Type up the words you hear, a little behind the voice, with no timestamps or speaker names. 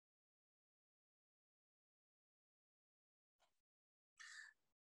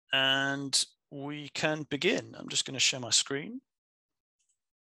and we can begin. I'm just going to share my screen.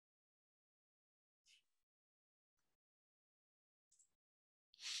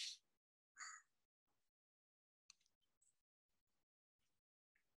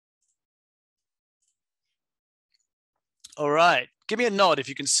 All right, give me a nod if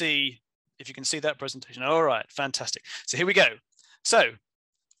you can see that presentation. All right, fantastic. So here we go. So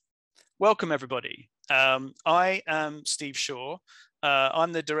welcome everybody. I am Steve Shaw.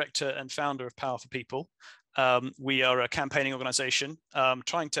 I'm the director and founder of Power for People. We are a campaigning organization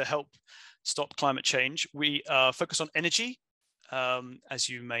trying to help stop climate change. We focus on energy. As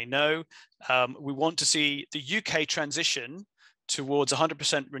you may know, we want to see the UK transition towards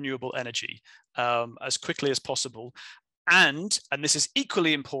 100% renewable energy as quickly as possible. And this is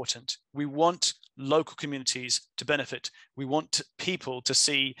equally important, we want local communities to benefit. We want people to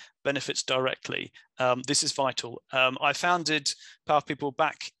see benefits directly. This is vital. I founded Power for People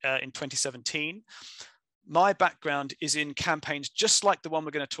back in 2017. My background is in campaigns just like the one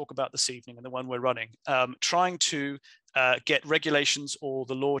we're going to talk about this evening and the one we're running, trying to get regulations or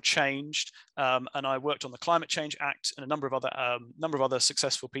the law changed. And I worked on the Climate Change Act and a number of other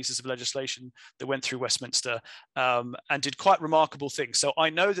successful pieces of legislation that went through Westminster and did quite remarkable things. So I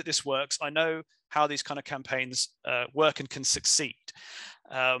know that this works. I know how these kind of campaigns work and can succeed.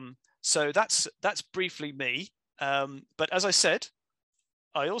 So that's briefly me. But as I said,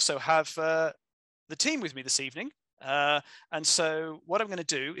 I also have the team with me this evening. And so what I'm going to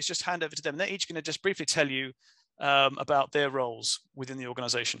do is just hand over to them. They're each going to just briefly tell you about their roles within the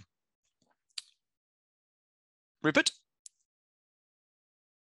organization. Rupert?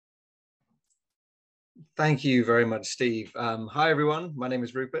 Thank you very much, Steve. Hi, everyone. My name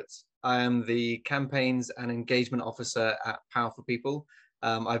is Rupert. I am the Campaigns and Engagement Officer at Power for People.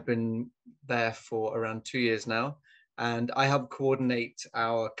 I've been there for around 2 years now, and I help coordinate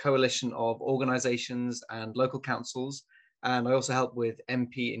our coalition of organizations and local councils, and I also help with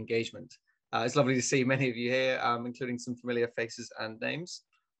MP engagement. It's lovely to see many of you here, including some familiar faces and names.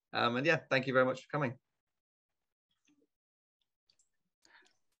 And yeah, thank you very much for coming.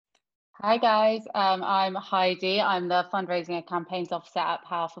 Hi guys, I'm Heidi. I'm the Fundraising and Campaigns Officer at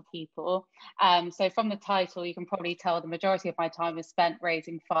Power for People. So from the title, you can probably tell the majority of my time is spent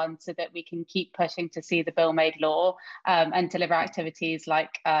raising funds so that we can keep pushing to see the bill made law and deliver activities like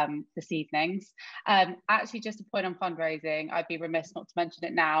this evening's. Actually, just a point on fundraising, I'd be remiss not to mention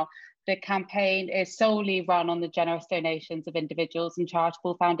it now. The campaign is solely run on the generous donations of individuals and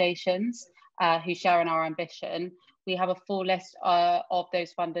charitable foundations who share in our ambition. We have a full list of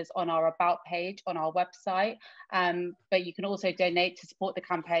those funders on our About page on our website, but you can also donate to support the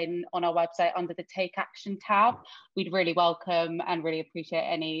campaign on our website under the Take Action tab. We'd really welcome and really appreciate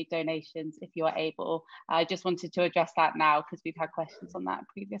any donations if you are able. I just wanted to address that now because we've had questions on that in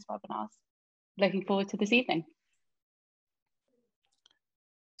previous webinars. Looking forward to this evening.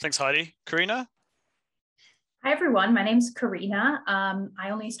 Thanks, Heidi. Karina? Hi, everyone. My name's Karina.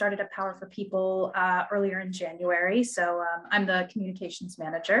 I only started at Power for People earlier in January, so I'm the communications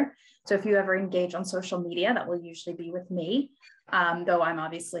manager. So if you ever engage on social media, that will usually be with me, though I'm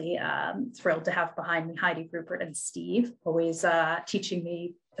obviously thrilled to have behind me Heidi, Rupert, and Steve, always teaching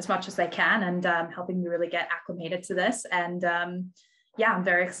me as much as they can and helping me really get acclimated to this. And yeah, I'm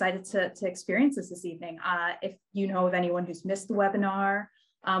very excited to experience this evening. If you know of anyone who's missed the webinar,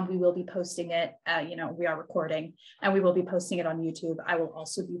 we will be posting it, we are recording and we will be posting it on YouTube. I will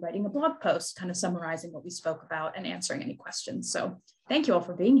also be writing a blog post kind of summarizing what we spoke about and answering any questions. So thank you all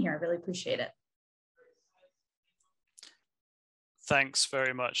for being here. I really appreciate it. Thanks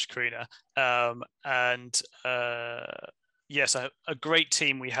very much, Karina. Yes, a great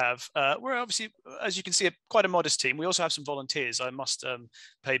team we have. We're obviously, as you can see, quite a modest team. We also have some volunteers. I must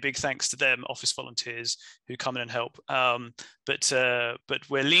pay big thanks to them, office volunteers who come in and help. But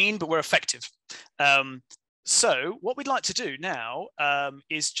we're lean, but we're effective. So what we'd like to do now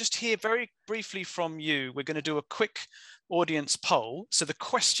is just hear very briefly from you. We're going to do a quick audience poll. So the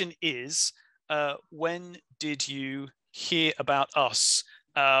question is, when did you hear about us?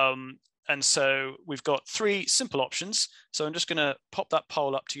 And so we've got 3 simple options. So I'm just going to pop that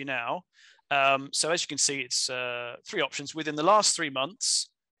poll up to you now. So as you can see, it's 3 options: within the last 3 months,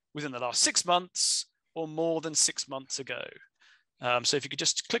 within the last 6 months, or more than 6 months ago. So if you could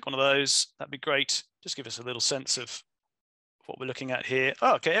just click one of those, that'd be great. Just give us a little sense of what we're looking at here.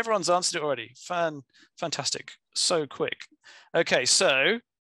 Oh, okay, everyone's answered it already. Fantastic, so quick. Okay, so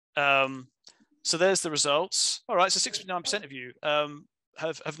there's the results. All right, so 69% of you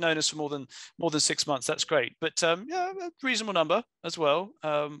have known us for more than 6 months. That's great, but yeah, a reasonable number as well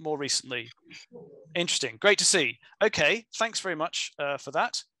more recently. Interesting, great to see. Okay, thanks very much for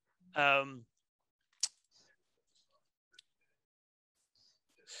that.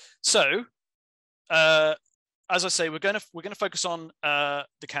 As I say, we're going to focus on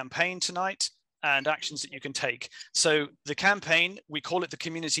the campaign tonight and actions that you can take. So the campaign, we call it the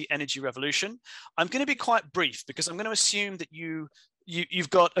Community Energy Revolution. I'm going to be quite brief because I'm going to assume that you've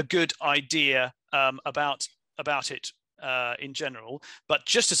got a good idea about it in general. But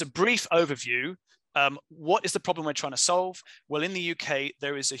just as a brief overview, what is the problem we're trying to solve? Well, in the UK,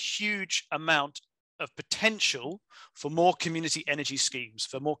 there is a huge amount of potential for more community energy schemes,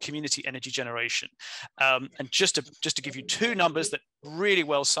 for more community energy generation. And just to give you two numbers that really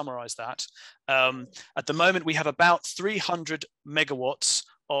well summarize that, at the moment we have about 300 megawatts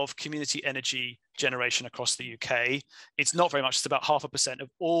of community energy generation across the UK. It's not very much, it's about 0.5% of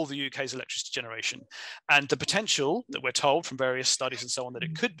all the UK's electricity generation. And the potential that we're told from various studies and so on that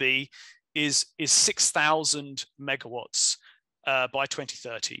it could be is 6,000 megawatts by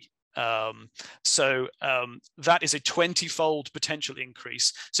 2030. That is a 20-fold potential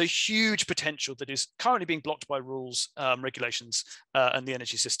increase. So huge potential that is currently being blocked by rules, regulations, and the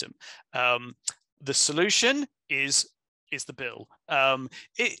energy system. The solution is the bill.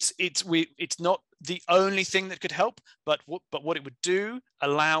 It's not the only thing that could help, but what it would do,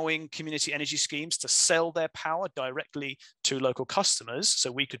 allowing community energy schemes to sell their power directly to local customers,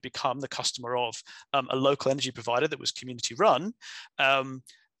 so we could become the customer of a local energy provider that was community run.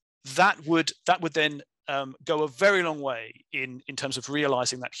 That would then go a very long way in terms of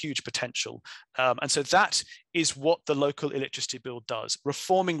realizing that huge potential. And so that is what the local electricity bill does,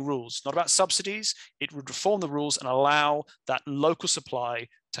 reforming rules, not about subsidies. It would reform the rules and allow that local supply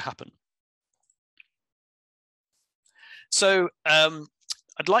to happen. So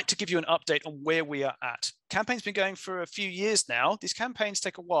I'd like to give you an update on where we are at. Campaign's been going for a few years now. These campaigns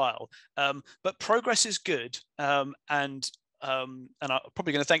take a while, but progress is good. And I'm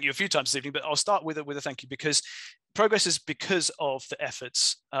probably going to thank you a few times this evening, but I'll start with a thank you, because progress is because of the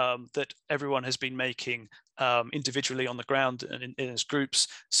efforts that everyone has been making individually on the ground and in its groups.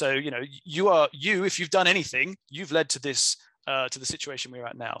 So, if you've done anything, you've led to this, to the situation we're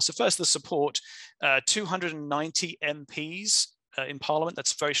at now. So first, the support, 290 MPs in Parliament.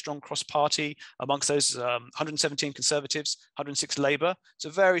 That's very strong cross-party. Amongst those, 117 Conservatives, 106 Labour. So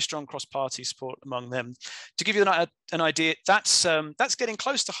very strong cross-party support among them. To give you an idea, that's getting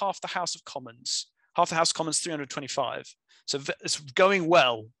close to half the House of Commons. Half the House of Commons, 325. So it's going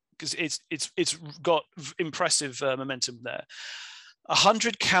well, because it's got impressive momentum there.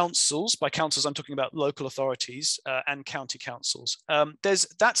 100 councils, by councils I'm talking about local authorities and county councils.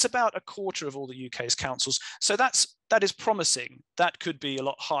 That's about a quarter of all the UK's councils. So that is promising. That could be a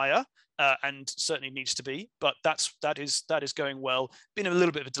lot higher, and certainly needs to be, but that is going well. Been a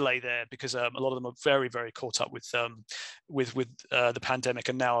little bit of a delay there because a lot of them are very, very caught up with the pandemic,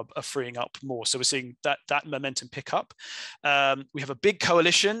 and now are freeing up more. So we're seeing that momentum pick up. We have a big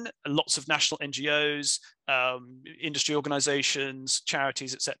coalition, lots of national NGOs, industry organizations,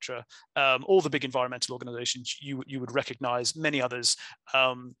 charities, etc. All the big environmental organizations you would recognize, many others,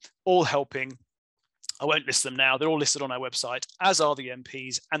 all helping. I won't list them now. They're all listed on our website, as are the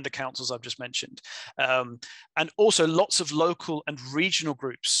MPs and the councils I've just mentioned. And also lots of local and regional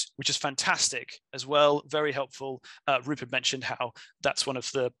groups, which is fantastic as well, very helpful. Rupert mentioned how that's one of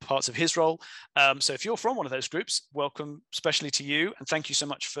the parts of his role. So if you're from one of those groups, welcome especially to you, and thank you so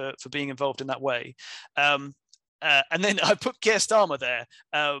much for being involved in that way. And then I put Keir Starmer there,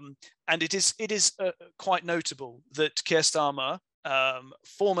 and it is quite notable that Keir Starmer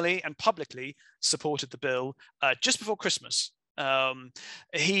formally and publicly supported the bill just before Christmas.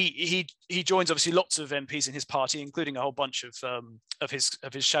 He joins obviously lots of MPs in his party, including a whole bunch of his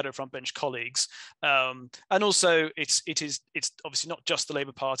shadow front bench colleagues, and also it's obviously not just the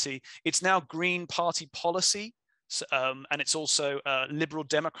Labour Party. It's now Green Party policy. And it's also Liberal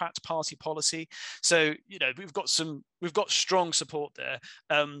Democrat Party policy. So we've got strong support there.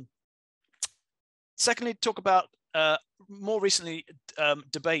 Secondly, talk about more recently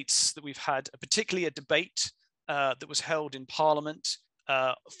debates that we've had, particularly a debate that was held in Parliament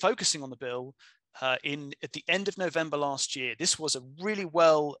focusing on the bill at the end of November last year. This was a really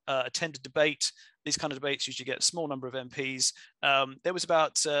well attended debate. These kind of debates usually get a small number of MPs. There was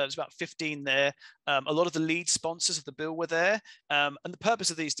about 15 there. A lot of the lead sponsors of the bill were there. And the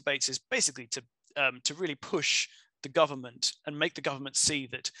purpose of these debates is basically to really push the government and make the government see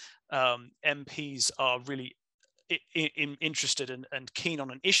that MPs are really interested and keen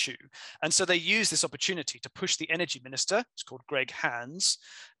on an issue. And so they use this opportunity to push the energy minister, it's called Greg Hands,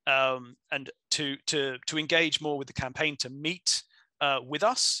 and to engage more with the campaign, to meet with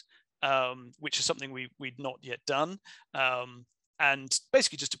us, which is something we'd not yet done. and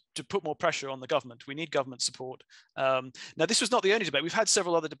basically just to put more pressure on the government. We need government support. Now, this was not the only debate. We've had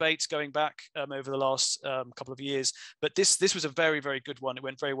several other debates going back over the last couple of years, but this was a very, very good one. It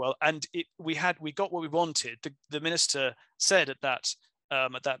went very well, and we got what we wanted. The minister said at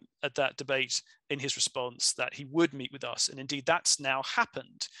that debate in his response that he would meet with us, and indeed that's now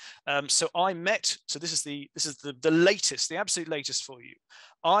happened. So I met. So this is the latest, the absolute latest for you.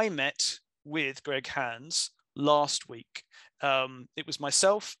 I met with Greg Hands last week. It was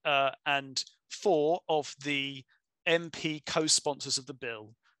myself and 4 of the MP co-sponsors of the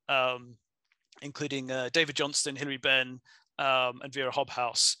bill, including David Johnston, Hilary Benn, and Vera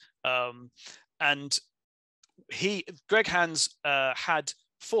Hobhouse. And Greg Hands had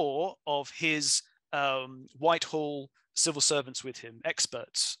 4 of his Whitehall civil servants with him,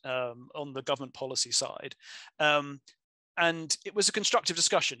 experts on the government policy side. And it was a constructive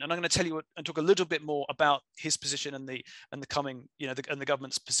discussion. And I'm going to tell you and talk a little bit more about his position and the coming, and the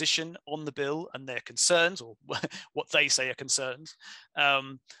government's position on the bill and their concerns, or what they say are concerns.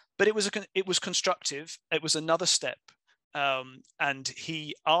 But it was constructive. It was another step. And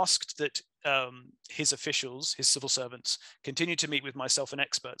he asked that his officials, his civil servants, continue to meet with myself and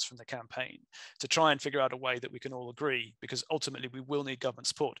experts from the campaign to try and figure out a way that we can all agree, because ultimately we will need government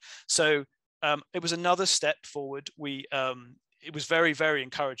support. So it was another step forward. It was very, very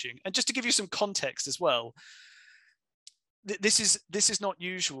encouraging. And just to give you some context as well, this is not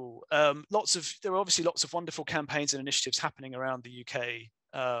usual. There are obviously lots of wonderful campaigns and initiatives happening around the UK.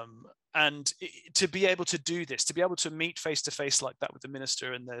 And to be able to do this, to be able to meet face to face like that with the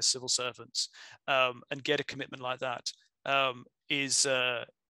minister and their civil servants, and get a commitment like that,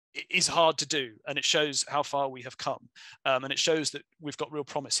 is hard to do, and it shows how far we have come, and it shows that we've got real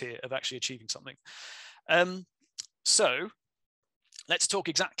promise here of actually achieving something. So let's talk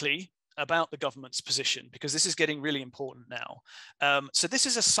exactly about the government's position, because this is getting really important now. So this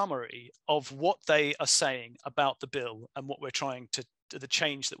is a summary of what they are saying about the bill and what we're trying to, the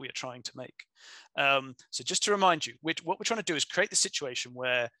change that we are trying to make. So just to remind you, what we're trying to do is create the situation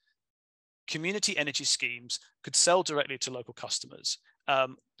where community energy schemes could sell directly to local customers,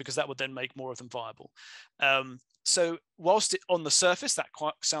 because that would then make more of them viable. So whilst on the surface that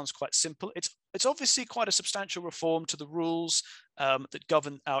sounds quite simple, it's obviously quite a substantial reform to the rules that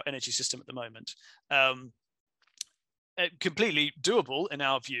govern our energy system at the moment. Completely doable in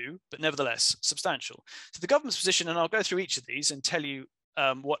our view, but nevertheless substantial. So the government's position, and I'll go through each of these and tell you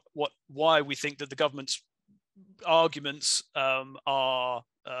why we think that the government's arguments are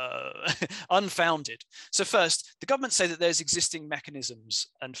unfounded. So first, the government say that there's existing mechanisms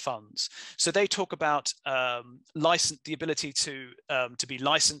and funds. So they talk about the ability to be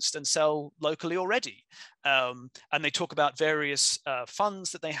licensed and sell locally already, and they talk about various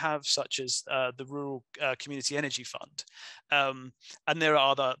funds that they have, such as the Rural Community Energy Fund, and there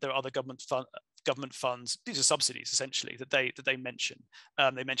are other government funds. These are subsidies essentially that they mention.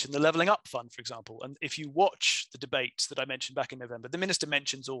 They mention the Levelling Up Fund, for example. And if you watch the debates that I mentioned back in November, the minister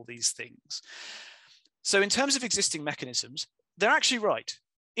mentions all these things. So in terms of existing mechanisms, they're actually right.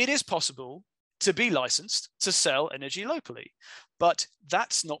 It is possible to be licensed to sell energy locally, but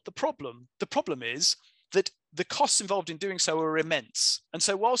that's not the problem. The problem is that the costs involved in doing so are immense. And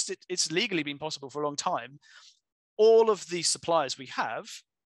so whilst it's legally been possible for a long time, all of the suppliers we have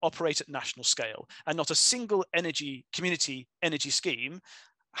operate at national scale, and not a single community energy scheme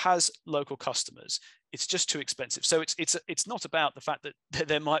has local customers. It's just too expensive. So it's not about the fact that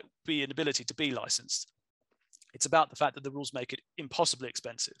there might be an ability to be licensed. It's about the fact that the rules make it impossibly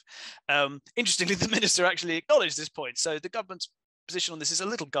expensive. Interestingly, the minister actually acknowledged this point. So the government's position on this is a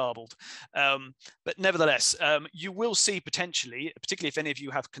little garbled, but nevertheless, you will see potentially, particularly if any of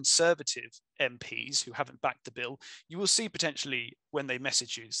you have Conservative MPs who haven't backed the bill, you will see potentially when they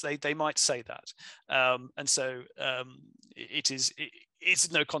message you, they might say that, and so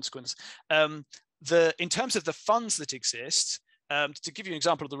it's no consequence. In terms of the funds that exist, to give you an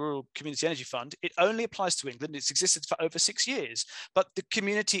example of the Rural Community Energy Fund, it only applies to England. It's existed for over 6 years, but the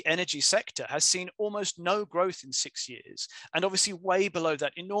community energy sector has seen almost no growth in 6 years, and obviously way below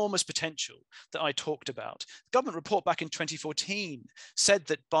that enormous potential that I talked about. The government report back in 2014 said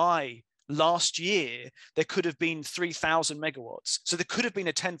that by last year, there could have been 3,000 megawatts. So there could have been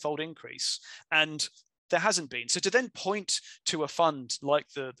a 10-fold increase, and there hasn't been. So to then point to a fund like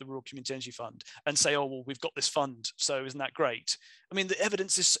the Rural Community Energy Fund and say, oh, well, we've got this fund, so isn't that great? I mean, the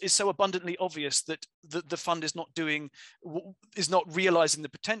evidence is so abundantly obvious that the fund is not realizing the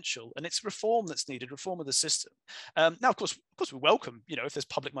potential, and it's reform that's needed, reform of the system. Now, of course, we welcome, if there's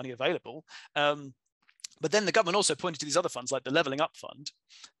public money available. But then the government also pointed to these other funds like the Levelling Up Fund.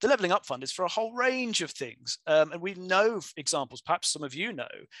 The Levelling Up Fund is for a whole range of things. And we know examples, perhaps some of you know,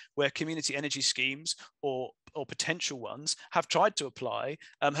 where community energy schemes or potential ones have tried to apply,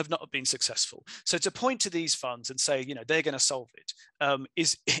 have not been successful. So to point to these funds and say, you know, they're going to solve it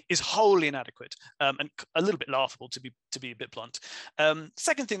is wholly inadequate and a little bit laughable, to be a bit blunt.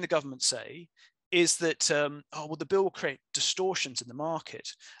 Second thing the government say is that oh well, the bill will create distortions in the market.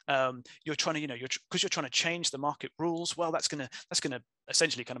 You're trying to, because you're trying to change the market rules. Well, that's gonna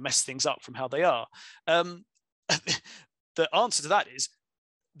essentially kind of mess things up from how they are. The answer to that is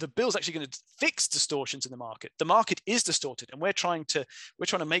the bill's actually going to fix distortions in the market. The market is distorted, and we're trying to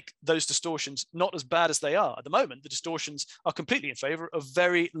make those distortions not as bad as they are. At the moment, the distortions are completely in favor of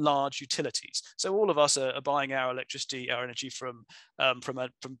very large utilities. So all of us are buying our electricity, our energy from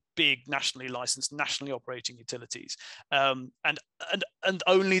big nationally licensed, nationally operating utilities, and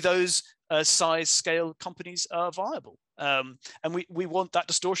only those size scale companies are viable. And we want that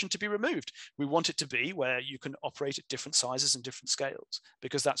distortion to be removed. We want it to be where you can operate at different sizes and different scales,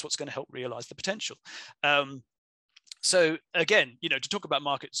 because that's what's going to help realize the potential. So again, to talk about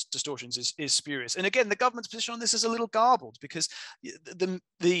market distortions is spurious. And again, the government's position on this is a little garbled, because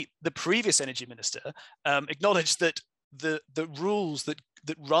the previous energy minister acknowledged that the rules that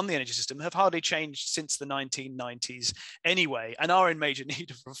run the energy system have hardly changed since the 1990s anyway, and are in major need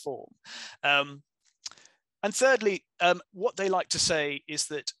of reform. And thirdly, what they like to say is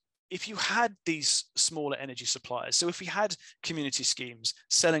that if you had these smaller energy suppliers, so if we had community schemes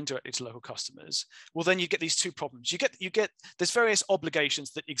selling directly to local customers, well, then you get these two problems. You get there's various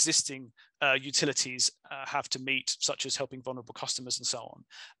obligations that existing utilities have to meet, such as helping vulnerable customers and so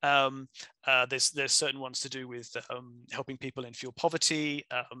on. There's certain ones to do with helping people in fuel poverty.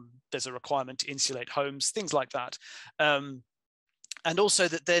 There's a requirement to insulate homes, things like that. And also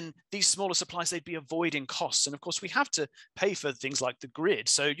that then these smaller suppliers, they'd be avoiding costs. And of course, we have to pay for things like the grid.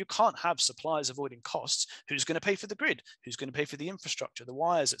 So you can't have suppliers avoiding costs. Who's going to pay for the grid? Who's going to pay for the infrastructure, the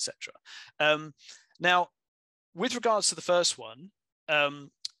wires, etc.? Now, with regards to the first one,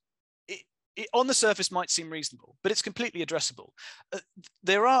 it on the surface might seem reasonable, but it's completely addressable.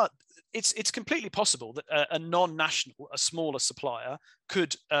 It's completely possible that a non-national, a smaller supplier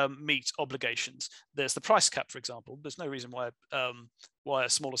could meet obligations. There's the price cap, for example. There's no reason why a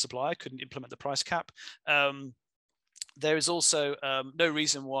smaller supplier couldn't implement the price cap. There is also no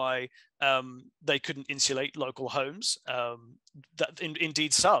reason why they couldn't insulate local homes.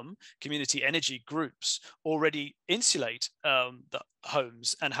 Indeed, some community energy groups already insulate the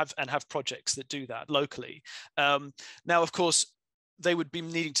homes and have projects that do that locally. Now, of course, they would be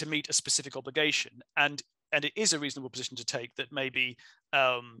needing to meet a specific obligation, and it is a reasonable position to take that maybe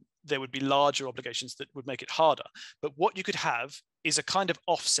there would be larger obligations that would make it harder. But what you could have is a kind of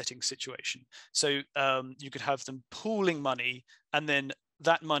offsetting situation. So you could have them pooling money, and then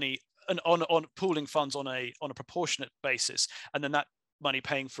that money on pooling funds on a proportionate basis, and then that money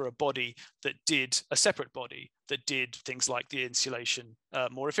paying for a body that did a separate body that did things like the insulation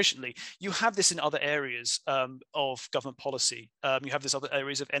more efficiently. You have this in other areas of government policy. You have this other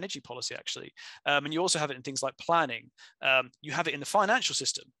areas of energy policy, actually. And you also have it in things like planning. You have it in the financial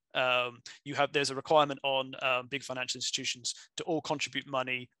system. There's a requirement on big financial institutions to all contribute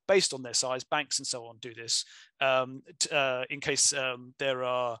money based on their size. Banks and so on do this in case there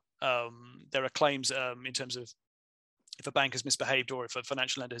are claims in terms of if a bank has misbehaved or if a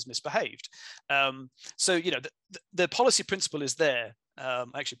financial lender has misbehaved. So the policy principle is there. I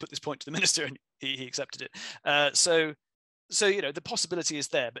actually put this point to the minister and he accepted it. So the possibility is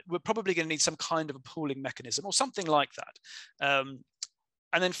there, but we're probably going to need some kind of a pooling mechanism or something like that.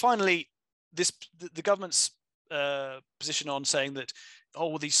 And then finally, the government's position on saying that, oh,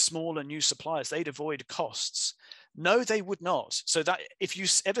 well, these smaller new suppliers, they'd avoid costs. No, they would not. So that if you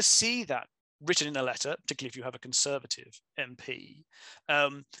ever see that written in a letter, particularly if you have a Conservative MP,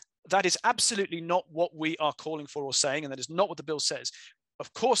 that is absolutely not what we are calling for or saying, and that is not what the bill says.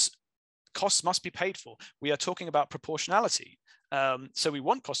 Of course, costs must be paid for. We are talking about proportionality. So we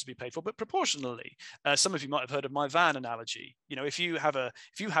want costs to be paid for, but proportionally. Some of you might have heard of my van analogy. If you have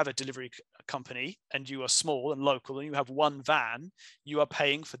a delivery company and you are small and local and you have one van, you are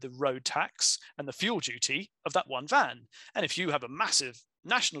paying for the road tax and the fuel duty of that one van. And if you have a massive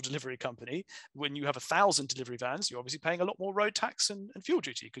national delivery company, when you have 1,000 delivery vans, you're obviously paying a lot more road tax and fuel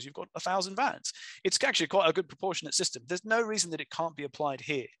duty because you've got 1,000 vans. It's actually quite a good proportionate system. There's no reason that it can't be applied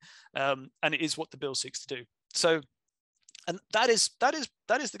here, and it is what the bill seeks to do. So, and that is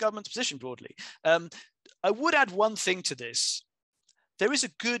the government's position broadly. I would add one thing to this. There is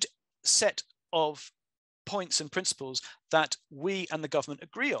a good set of points and principles that we and the government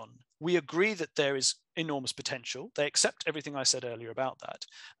agree on. We agree that there is enormous potential. They accept everything I said earlier about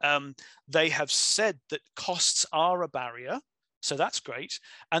that. They have said that costs are a barrier, so that's great.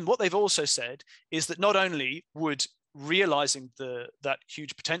 And what they've also said is that not only would realizing that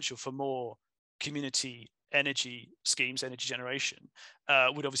huge potential for more community energy schemes, energy generation,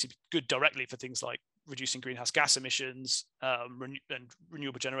 would obviously be good directly for things like reducing greenhouse gas emissions and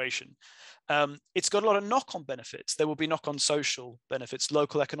renewable generation. It's got a lot of knock-on benefits. There will be knock-on social benefits,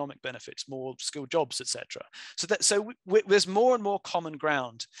 local economic benefits, more skilled jobs, etc. So there's more and more common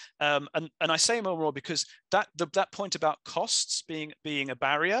ground, and I say more and more because that point about costs being a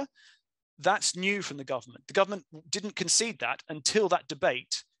barrier, that's new from the government. The government didn't concede that until that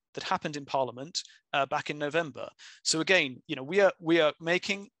debate that happened in Parliament back in November. So again, we are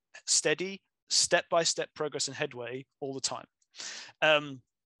making steady, step-by-step progress and headway all the time.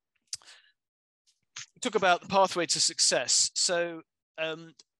 Talk about the pathway to success. So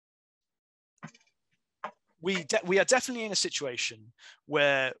we are definitely in a situation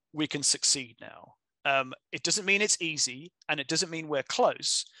where we can succeed now. It doesn't mean it's easy, and it doesn't mean we're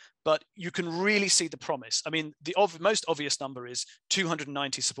close, but you can really see the promise. I mean, the most obvious number is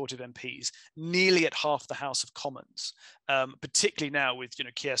 290 supportive MPs, nearly at half the House of Commons, particularly now with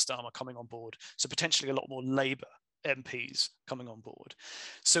Keir Starmer coming on board, so potentially a lot more Labour MPs coming on board.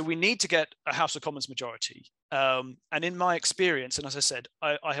 So we need to get a House of Commons majority. And in my experience, and as I said,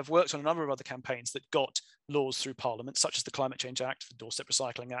 I have worked on a number of other campaigns that got laws through Parliament, such as the Climate Change Act, the Doorstep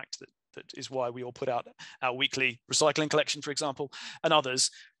Recycling Act, that is why we all put out our weekly recycling collection, for example, and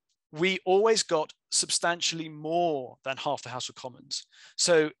others. We always got substantially more than half the House of Commons.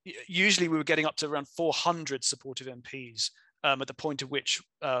 So usually we were getting up to around 400 supportive MPs at the point at which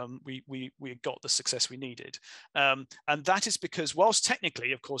we got the success we needed. And that is because whilst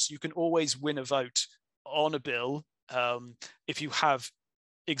technically, of course, you can always win a vote on a bill if you have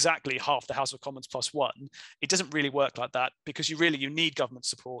exactly half the House of Commons plus one, it doesn't really work like that, because you need government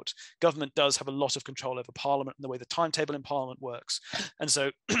support. Government does have a lot of control over Parliament and the way the timetable in Parliament works. And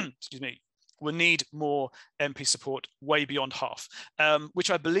so, excuse me, we'll need more MP support way beyond half, which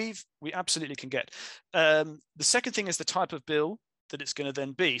I believe we absolutely can get. The second thing is the type of bill that it's going to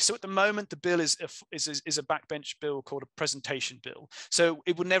then be. So at the moment, the bill is a backbench bill called a presentation bill. So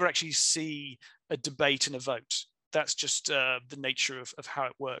it will never actually see a debate and a vote. That's just the nature of how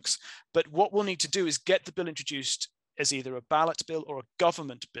it works. But what we'll need to do is get the bill introduced as either a ballot bill or a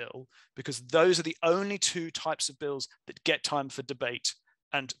government bill, because those are the only two types of bills that get time for debate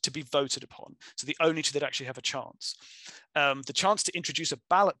and to be voted upon. So the only two that actually have a chance. The chance to introduce a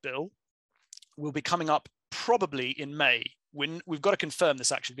ballot bill will be coming up probably in May. We've got to confirm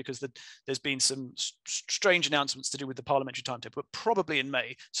this actually, because there's been some strange announcements to do with the parliamentary timetable, but probably in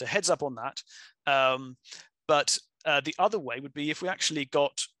May. So heads up on that. But the other way would be if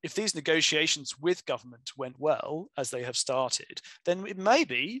these negotiations with government went well, as they have started, then it may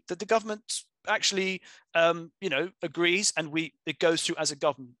be that the government actually, agrees, and it goes through as a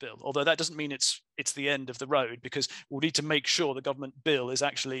government bill. Although that doesn't mean it's the end of the road, because we'll need to make sure the government bill is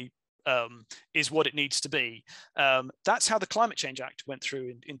actually is what it needs to be. That's how the Climate Change Act went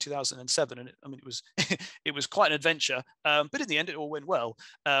through in 2007, and it was it was quite an adventure, but in the end it all went well.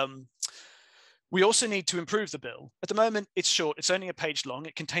 We also need to improve the bill. At the moment, it's short. It's only a page long.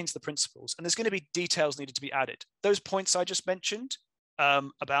 It contains the principles, and there's going to be details needed to be added. Those points I just mentioned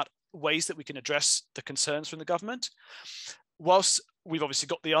about ways that we can address the concerns from the government, whilst we've obviously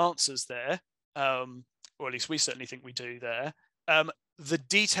got the answers there, or at least we certainly think we do there, the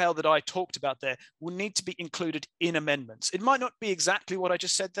detail that I talked about there will need to be included in amendments. It might not be exactly what I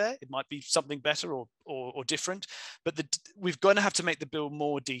just said there. It might be something better or different, but we're going to have to make the bill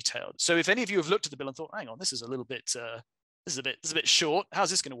more detailed. So if any of you have looked at the bill and thought, hang on, this is a little bit, this is a bit short, how's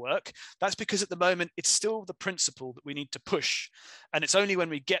this going to work? That's because at the moment, it's still the principle that we need to push. And it's only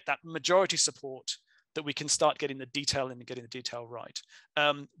when we get that majority support that we can start getting the detail in and getting the detail right.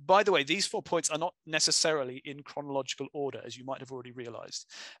 By the way, these 4 points are not necessarily in chronological order, as you might have already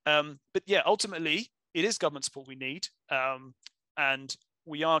realized. But yeah, ultimately, it is government support we need, and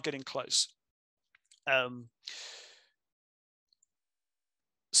we are getting close.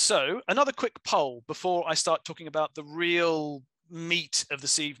 So another quick poll before I start talking about the real meat of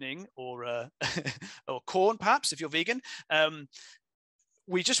this evening, or corn, perhaps, if you're vegan.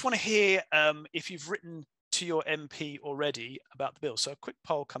 We just want to hear if you've written to your MP already about the bill. So a quick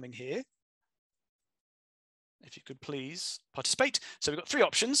poll coming here. If you could please participate. So we've got 3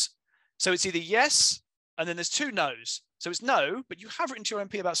 options. So it's either yes, and then there's 2 no's. So it's no, but you have written to your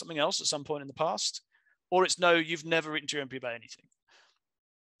MP about something else at some point in the past, or it's no, you've never written to your MP about anything.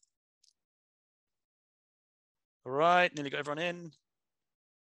 All right, nearly got everyone in.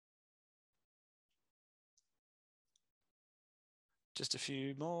 Just a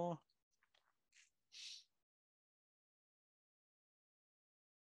few more.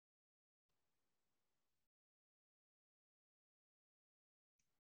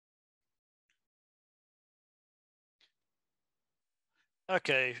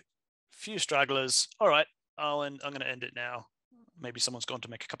 Okay, few stragglers. All right, I'm going to end it now. Maybe someone's gone to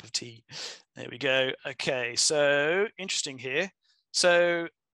make a cup of tea. There we go. Okay, so interesting here. So,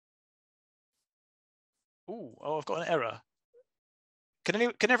 oh, I've got an error.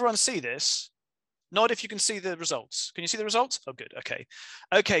 Can everyone see this? Nod if you can see the results. Can you see the results? Oh, good. Okay.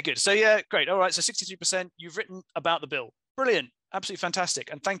 Okay, good. So yeah, great. All right. So 63%, you've written about the bill. Brilliant. Absolutely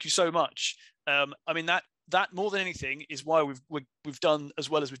fantastic. And thank you so much. I mean, that more than anything is why we've done as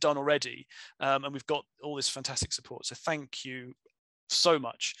well as we've done already. And we've got all this fantastic support. So thank you so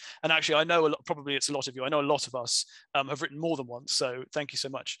much. And actually, I know probably it's a lot of you. I know a lot of us have written more than once. So thank you so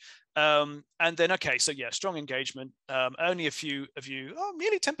much. And then, okay, so yeah, strong engagement. Only a few of you,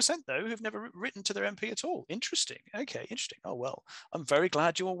 nearly 10% though, who've never written to their MP at all. Interesting. Okay, interesting. Oh, well, I'm very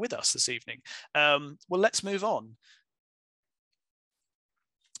glad you're with us this evening. Well, let's move on.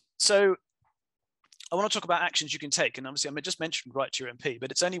 So I want to talk about actions you can take. And obviously, I just mentioned write to your MP,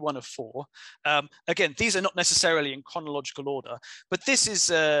 but it's only one of 4. Again, these are not necessarily in chronological order, but this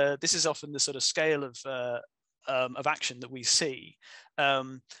is often the sort of scale of action that we see.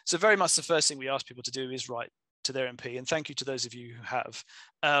 So very much the first thing we ask people to do is write to their MP. And thank you to those of you who have.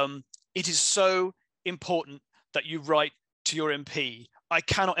 It is so important that you write to your MP. I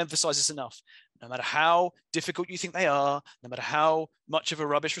cannot emphasize this enough. No matter how difficult you think they are, no matter how much of a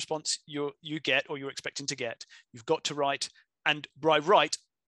rubbish response you get or you're expecting to get, you've got to write. And by write,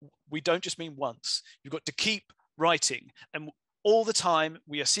 we don't just mean once. You've got to keep writing. And all the time,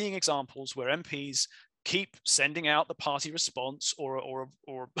 we are seeing examples where MPs keep sending out the party response or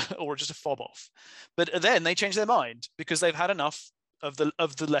just a fob off. But then they change their mind because they've had enough of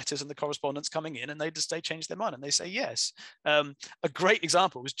the letters and the correspondence coming in, and they change their mind and they say yes. A great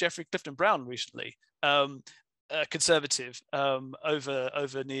example was Geoffrey Clifton Brown recently, a Conservative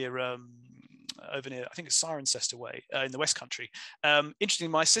over near I think it's Cirencester way in the West Country.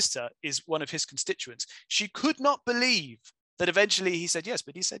 Interestingly, my sister is one of his constituents. She could not believe that eventually he said yes,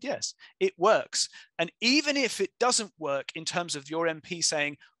 but he said yes. It works. And even if it doesn't work in terms of your MP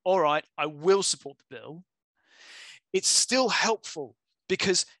saying, all right, I will support the bill, it's still helpful,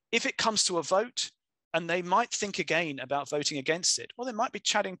 because if it comes to a vote and they might think again about voting against it, or they might be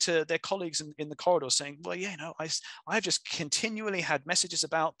chatting to their colleagues in the corridor saying, well, yeah, no, I've just continually had messages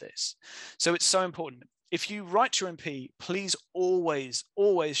about this. So it's so important. If you write to your MP, please always,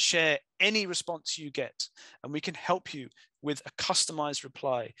 always share any response you get, and we can help you with a customized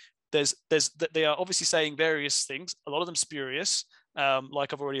reply. They are obviously saying various things, a lot of them spurious,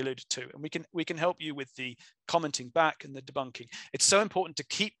 like I've already alluded to, and we can help you with the commenting back and the debunking. It's so important to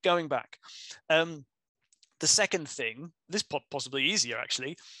keep going back. The second thing, this possibly easier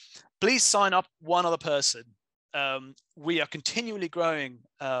actually, please sign up one other person. We are continually growing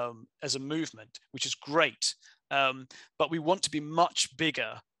as a movement, which is great, but we want to be much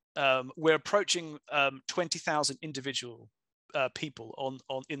bigger. We're approaching 20,000 individual people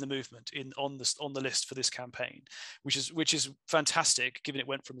in the movement on the list for this campaign, which is fantastic, given it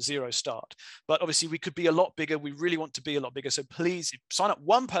went from a 0 start. But obviously we could be a lot bigger. We really want to be a lot bigger. So please sign up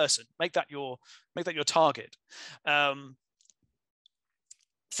one person, make that your target.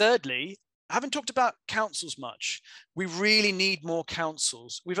 Thirdly, I haven't talked about councils much. We really need more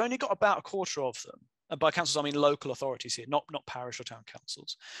councils. We've only got about a quarter of them. And by councils, I mean local authorities here, not parish or town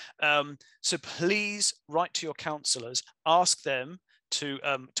councils. So please write to your councillors, ask them to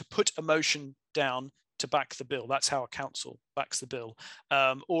put a motion down to back the bill. That's how a council backs the bill.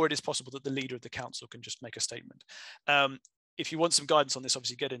 Or it is possible that the leader of the council can just make a statement. If you want some guidance on this,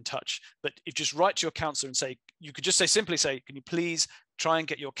 obviously get in touch. But if you just write to your councillor and say, you could just simply say, can you please try and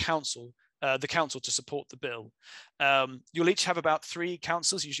get your council, the council, to support the bill. You'll each have about 3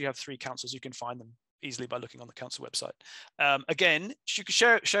 councillors. Usually have 3 councillors. You can find them easily by looking on the council website. Again, you can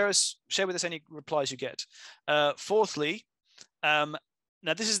share with us any replies you get. Fourthly, now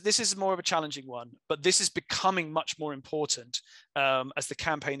this is more of a challenging one, but this is becoming much more important as the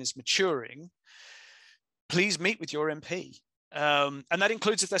campaign is maturing. Please meet with your MP, and that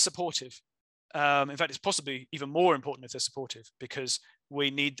includes if they're supportive. In fact, it's possibly even more important if they're supportive, because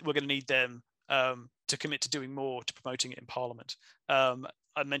we're going to need them to commit to doing more to promoting it in Parliament.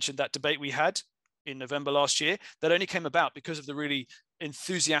 I mentioned that debate we had in November last year. That only came about because of the really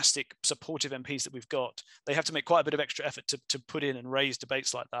enthusiastic, supportive MPs that we've got. They have to make quite a bit of extra effort to put in and raise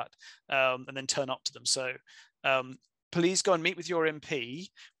debates like that, and then turn up to them. So please go and meet with your MP.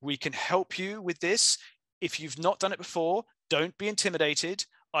 We can help you with this. If you've not done it before, Don't be intimidated.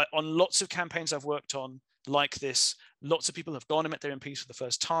 On lots of campaigns I've worked on like this, lots of people have gone and met their MPs for the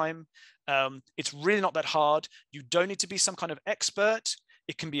first time. It's really not that hard. You don't need to be some kind of expert.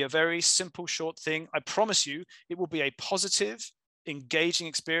 It can be a very simple, short thing. I promise you, it will be a positive, engaging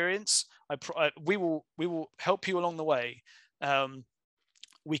experience. We will help you along the way.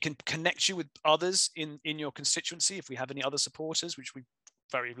 We can connect you with others in your constituency if we have any other supporters, which we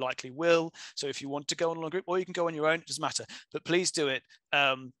very likely will. So if you want to go on a group, or you can go on your own, it doesn't matter, but please do it.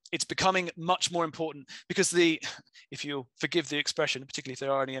 It's becoming much more important because if you forgive the expression, particularly if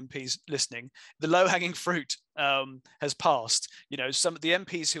there are any MPs listening, the low-hanging fruit has passed. You know, some of the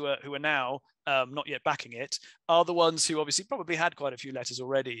MPs who are now not yet backing it are the ones who obviously probably had quite a few letters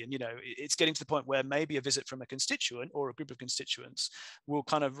already. And, you know, it's getting to the point where maybe a visit from a constituent or a group of constituents will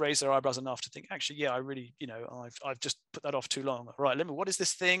kind of raise their eyebrows enough to think, actually, yeah, I really, you know, I've just put that off too long. Right, what is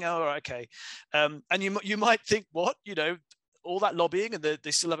this thing? Oh, okay. And you might think, what, you know, all that lobbying and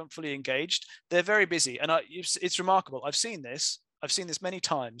they still haven't fully engaged. They're very busy. And it's remarkable. I've seen this many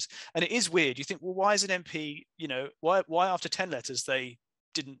times, and it is weird. You think, well, why is an MP, you know, why after 10 letters they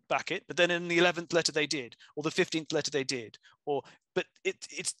didn't back it, but then in the 11th letter they did, or the 15th letter they did, but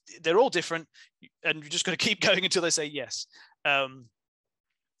they're all different, and you're just going to keep going until they say yes.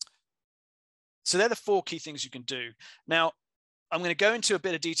 So they're the 4 key things you can do. Now, I'm going to go into a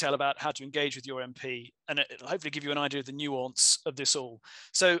bit of detail about how to engage with your MP, and it'll hopefully give you an idea of the nuance of this all.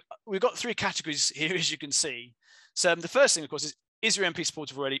 So we've got 3 categories here, as you can see. So the first thing, of course, is your MP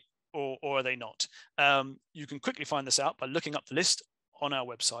supportive already, or are they not? You can quickly find this out by looking up the list on our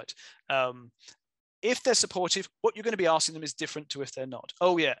website. If they're supportive, what you're going to be asking them is different to if they're not.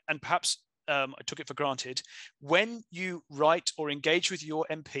 Oh yeah, and perhaps I took it for granted, when you write or engage with your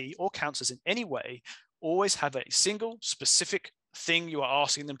MP or councillors in any way, always have a single specific thing you are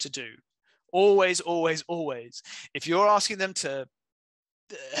asking them to do. Always, always, always. If you're asking them to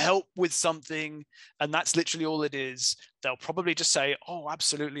help with something and that's literally all it is, they'll probably just say, oh,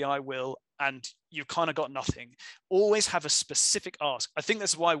 absolutely, I will. And you've kind of got nothing. Always have a specific ask. I think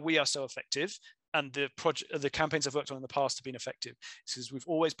that's why we are so effective. And the campaigns I've worked on in the past have been effective, because we've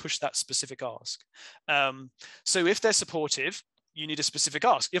always pushed that specific ask. So if they're supportive, you need a specific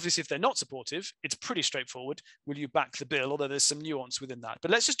ask. Obviously, if they're not supportive, it's pretty straightforward. Will you back the bill? Although there's some nuance within that. But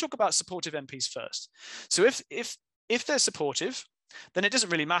let's just talk about supportive MPs first. So if they're supportive, then it doesn't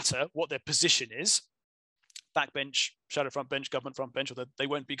really matter what their position is. Backbench, shadow front bench, government front bench, or they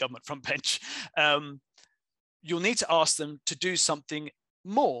won't be government front bench. You'll need to ask them to do something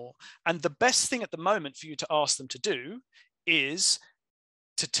more. And the best thing at the moment for you to ask them to do is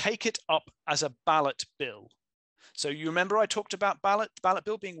to take it up as a ballot bill. So you remember I talked about ballot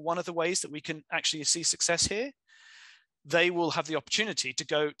bill being one of the ways that we can actually see success here. They will have the opportunity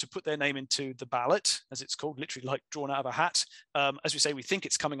to put their name into the ballot, as it's called, literally like drawn out of a hat. As we say, we think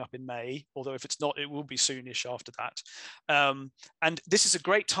it's coming up in May, although if it's not, it will be soonish after that. And this is a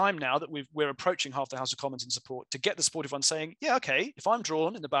great time now that we're approaching half the House of Commons in support, to get the supportive one saying, yeah, okay, if I'm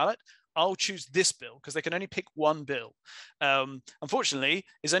drawn in the ballot, I'll choose this bill, because they can only pick one bill. Unfortunately,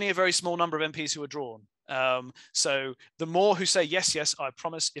 there's only a very small number of MPs who are drawn. So the more who say, yes, yes, I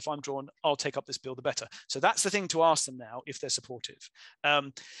promise, if I'm drawn, I'll take up this bill, the better. So that's the thing to ask them now, if they're supportive.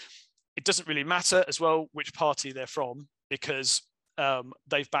 It doesn't really matter as well which party they're from, because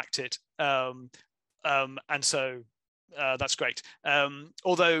they've backed it. And so that's great.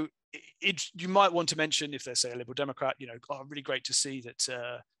 Although you might want to mention, if they're, say, a Liberal Democrat, you know, oh, really great to see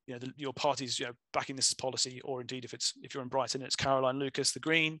that you know, your party's, you know, backing this as policy, or indeed if you're in Brighton, it's Caroline Lucas, the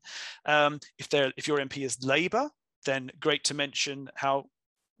Green. If your MP is Labour, then great to mention how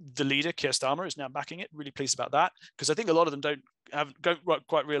the leader, Keir Starmer, is now backing it. Really pleased about that, because I think a lot of them don't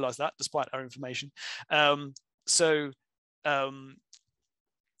quite realise that, despite our information. Oh,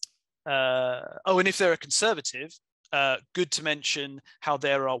 and if they're a Conservative, good to mention how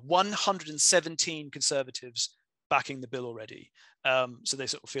there are 117 Conservatives backing the bill already. So they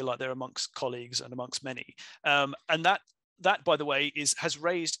sort of feel like they're amongst colleagues and amongst many. And that, by the way, has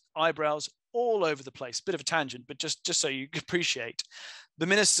raised eyebrows all over the place. Bit of a tangent, but just so you appreciate. The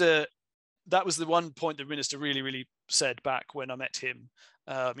minister, that was the one point the minister really, really said back when I met him.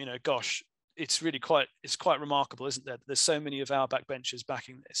 You know, gosh, it's quite remarkable, isn't there? There's so many of our backbenchers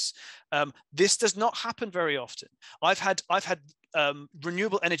backing this. This does not happen very often. I've had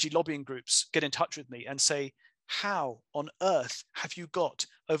renewable energy lobbying groups get in touch with me and say, how on earth have you got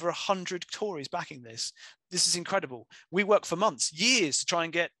over 100 Tories backing this? This is incredible. We work for months, years, to try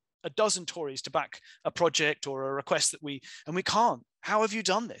and get a dozen Tories to back a project or a request and we can't. How have you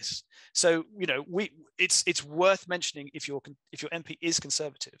done this? So, you know, it's worth mentioning if your MP is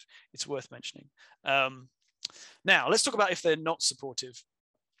Conservative. It's worth mentioning. Now, let's talk about if they're not supportive,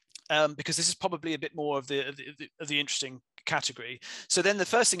 because this is probably a bit more of the interesting category. So then the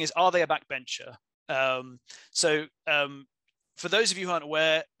first thing is, are they a backbencher? For those of you who aren't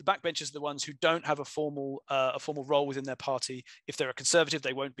aware, the backbenchers are the ones who don't have a formal role within their party. If they're a Conservative,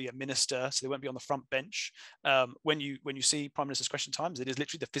 they won't be a minister, so they won't be on the front bench. When you see Prime Minister's Question Times, it is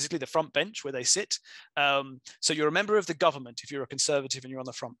literally physically the front bench where they sit. So you're a member of the government if you're a Conservative and you're on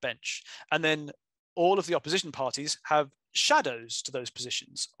the front bench. And then all of the opposition parties have shadows to those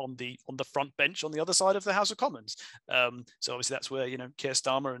positions on the front bench on the other side of the House of Commons. So obviously that's where Keir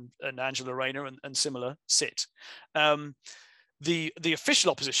Starmer and Angela Rayner and similar sit. The official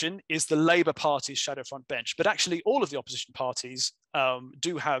opposition is the Labour Party's shadow front bench, but actually all of the opposition parties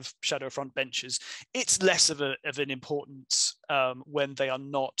do have shadow front benches. It's less of an importance when they are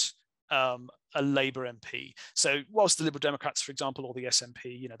not a Labour MP. So whilst the Liberal Democrats, for example, or the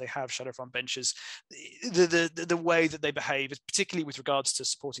SNP, they have shadow front benches, the way that they behave, particularly with regards to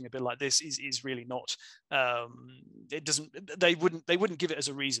supporting a bill like this, is really not. It doesn't. They wouldn't give it as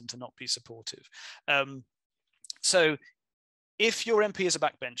a reason to not be supportive. So if your MP is a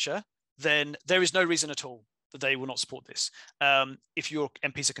backbencher, then there is no reason at all that they will not support this. If your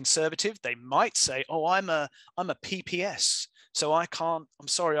MP is a Conservative, they might say, "Oh, I'm a PPS, so I can't. I'm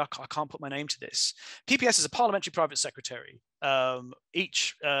sorry, I can't put my name to this." PPS is a Parliamentary Private Secretary.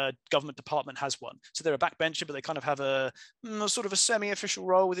 Each government department has one, so they're a backbencher, but they kind of have a sort of a semi-official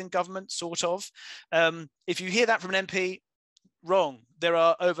role within government, sort of. If you hear that from an MP, wrong. There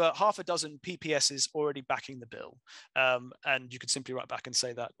are over half a dozen PPSs already backing the bill, and you can simply write back and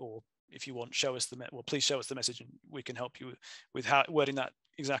say that, or if you want, please show us the message, and we can help you with wording that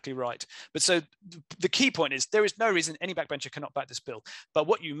exactly right. But so the key point is there is no reason any backbencher cannot back this bill. But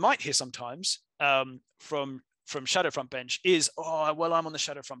what you might hear sometimes from shadow front bench is, "Oh, well, I'm on the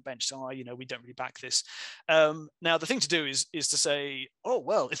shadow front bench, so we don't really back this." Now the thing to do is to say, "Oh,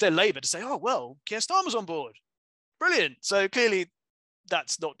 well," if they're Labour, to say, "Oh, well, Keir Starmer's on board. Brilliant." So clearly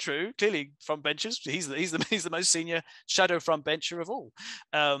that's not true. Clearly front benchers, he's the most senior shadow front bencher of all.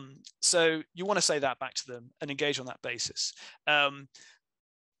 So you want to say that back to them and engage on that basis.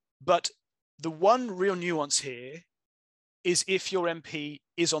 But the one real nuance here is if your MP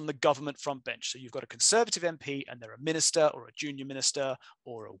is on the government front bench. So you've got a Conservative MP and they're a minister or a junior minister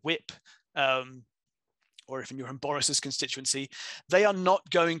or a whip, or if you're in Boris's constituency, they are not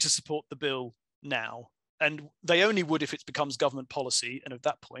going to support the bill now. And they only would if it becomes government policy. And at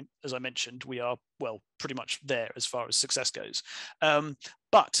that point, as I mentioned, we are, well, pretty much there as far as success goes.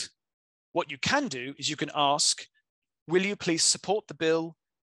 But what you can do is you can ask, will you please support the bill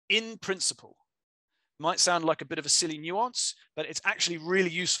in principle? Might sound like a bit of a silly nuance, but it's actually really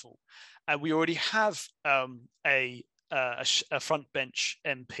useful. And we already have a front bench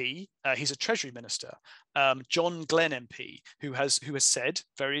MP. He's a Treasury Minister, John Glenn MP, who has said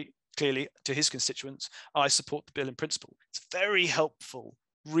very clearly to his constituents, "I support the bill in principle." It's very helpful,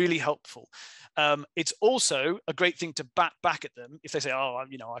 really helpful. It's also a great thing to bat back at them if they say, "Oh,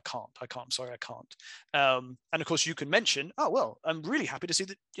 I can't, I'm sorry, I can't." And of course you can mention, "Oh, well, I'm really happy to see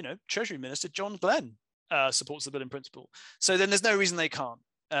that, Treasury Minister John Glenn supports the bill in principle." So then there's no reason they can't.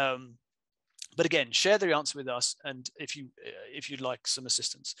 But again, share the answer with us, and if you'd like some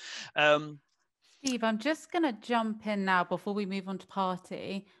assistance. Steve, I'm just going to jump in now before we move on to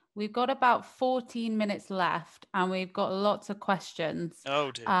party. We've got about 14 minutes left and we've got lots of questions. Oh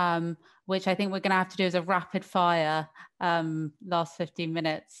dear. Which I think we're going to have to do as a rapid fire last 15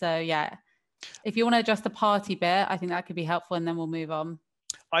 minutes. So yeah, if you want to address the party bit, I think that could be helpful, and then we'll move on.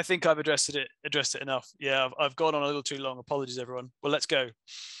 I think I've addressed it enough. Yeah, I've gone on a little too long. Apologies, everyone. Well, let's go.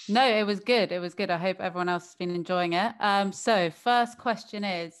 No, it was good. It was good. I hope everyone else has been enjoying it. So first question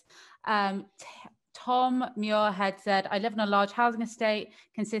is, Tom Muirhead said, "I live in a large housing estate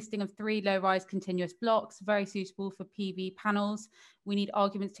consisting of 3 low-rise continuous blocks, very suitable for PV panels. We need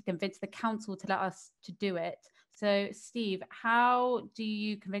arguments to convince the council to let us to do it." So Steve, how do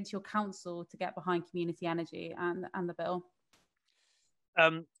you convince your council to get behind community energy and the bill?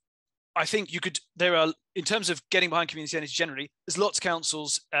 I think there are, in terms of getting behind community energy generally, there's lots of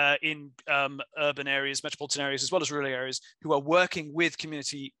councils in urban areas, metropolitan areas, as well as rural areas, who are working with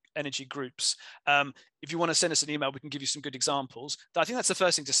community energy groups. If you want to send us an email, we can give you some good examples. I think that's the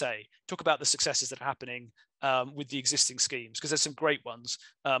first thing to say. Talk about the successes that are happening with the existing schemes, because there's some great ones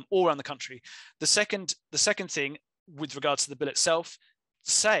all around the country. The second thing, with regards to the bill itself,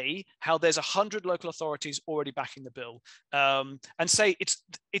 say how there's 100 local authorities already backing the bill, and say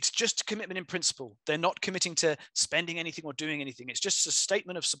it's just a commitment in principle. They're not committing to spending anything or doing anything. It's just a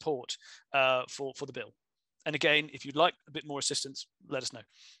statement of support for the bill. And again, if you'd like a bit more assistance, let us know.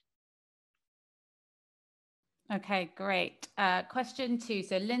 Okay, great. Question 2.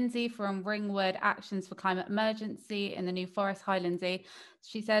 So Lindsay from Ringwood Actions for Climate Emergency in the New Forest. Hi, Lindsay.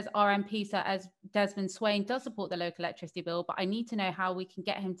 She says, our MP, Sir as Desmond Swayne, does support the local electricity bill, but I need to know how we can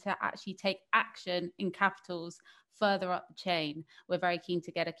get him to actually take action in capitals further up the chain. We're very keen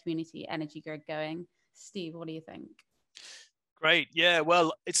to get a community energy grid going. Steve, what do you think? Great. Yeah,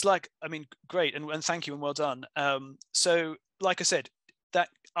 well, it's like, I mean, great. And thank you and well done. So like I said, that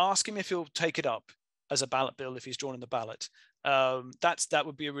ask him if he'll take it up as a ballot bill if he's drawn in the ballot. That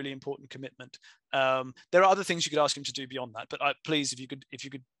would be a really important commitment. There are other things you could ask him to do beyond that, but please, if you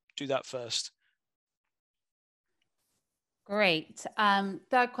could do that first. Great.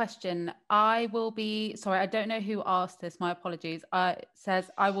 Third question. I will be, sorry, I don't know who asked this, my apologies.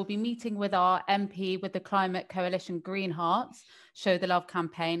 Says, I will be meeting with our MP with the Climate Coalition Green Hearts Show the Love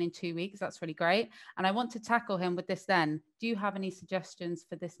campaign in 2 weeks. That's really great. And I want to tackle him with this then. Do you have any suggestions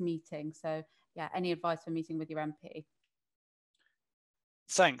for this meeting? So yeah, any advice for meeting with your MP?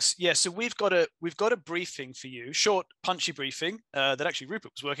 Thanks. Yeah, so we've got a briefing for you, short, punchy briefing that actually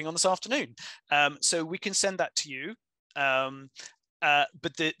Rupert was working on this afternoon. So we can send that to you.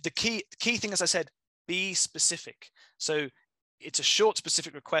 But the key thing, as I said, be specific. So it's a short,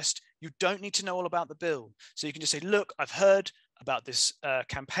 specific request. You don't need to know all about the bill. So you can just say, look, I've heard about this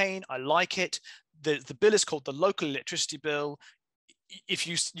campaign. I like it. The bill is called the Local Electricity Bill. If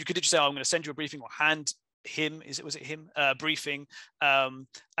you could just say, oh, I'm going to send you a briefing, or hand him, was it him, briefing, and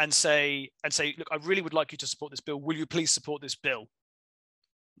say, look, I really would like you to support this bill. Will you please support this bill?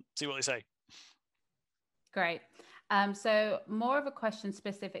 See what they say. Great. So more of a question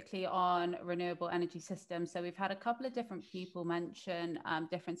specifically on renewable energy systems. So we've had a couple of different people mention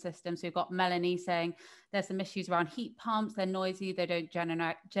different systems. We've got Melanie saying there's some issues around heat pumps. They're noisy. They don't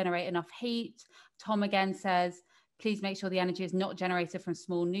generate enough heat. Tom again says, please make sure the energy is not generated from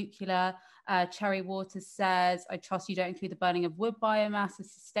small nuclear. Cherry Waters says, I trust you don't include the burning of wood biomass as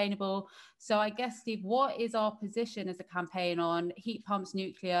sustainable. So I guess, Steve, what is our position as a campaign on heat pumps,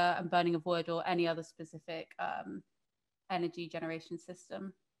 nuclear, and burning of wood, or any other specific energy generation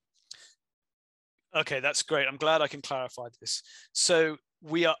system? Okay, that's great. I'm glad I can clarify this. So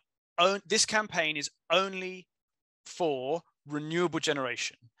this campaign is only for renewable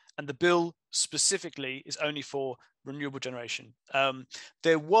generation, and the bill specifically is only for renewable generation.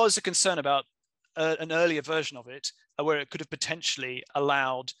 There was a concern about an earlier version of it where it could have potentially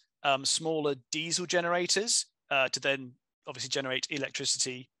allowed smaller diesel generators to then obviously generate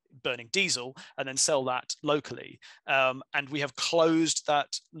electricity burning diesel and then sell that locally. And we have closed that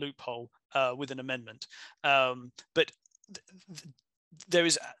loophole with an amendment. But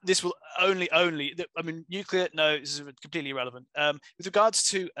this will only, I mean, nuclear, no, this is completely irrelevant. With regards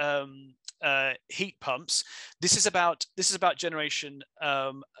to heat pumps, this is about generation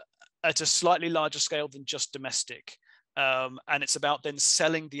at a slightly larger scale than just domestic. And it's about then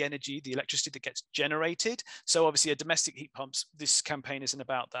selling the energy, the electricity that gets generated. So obviously a domestic heat pumps, this campaign isn't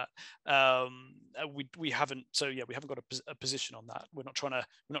about that. We haven't got a position on that. We're not trying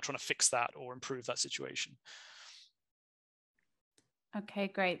to fix that or improve that situation. Okay,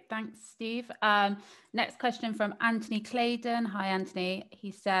 great. Thanks, Steve. Next question from Anthony Claydon. Hi, Anthony.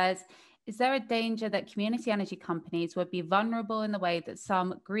 He says, is there a danger that community energy companies would be vulnerable in the way that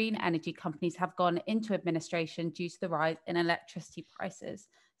some green energy companies have gone into administration due to the rise in electricity prices?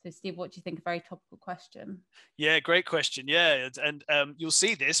 So, Steve, what do you think? A very topical question. Yeah, great question. Yeah, and you'll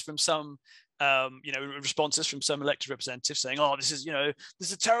see this from some responses from some elected representatives saying, oh, this is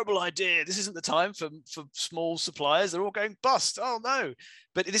a terrible idea. This isn't the time for small suppliers. They're all going bust. Oh, no.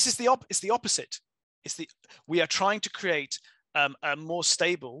 But this is it's the opposite. We are trying to create a more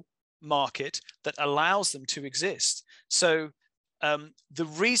stable market that allows them to exist. So the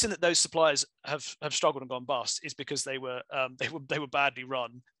reason that those suppliers have struggled and gone bust is because they were badly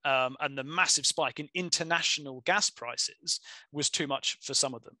run, and the massive spike in international gas prices was too much for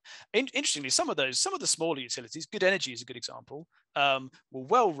some of them. Interestingly, some of the smaller utilities, Good Energy is a good example, were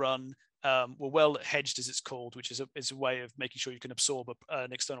well run, were well hedged, as it's called, which is a way of making sure you can absorb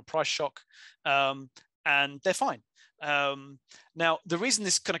an external price shock, and they're fine. Now, the reason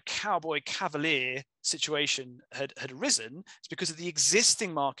this kind of cavalier situation had arisen is because of the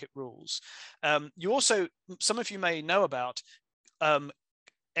existing market rules. Some of you may know about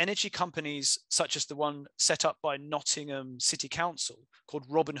energy companies such as the one set up by Nottingham City Council called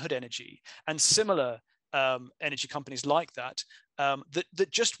Robin Hood Energy, and similar energy companies like that, that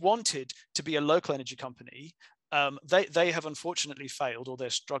just wanted to be a local energy company. They have unfortunately failed, or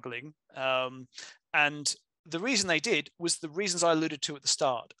they're struggling, and the reason they did was the reasons I alluded to at the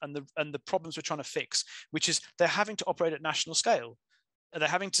start, and the problems we're trying to fix, which is they're having to operate at national scale. they're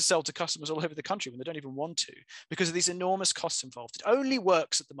having to sell to customers all over the country when they don't even want to, because of these enormous costs involved. It only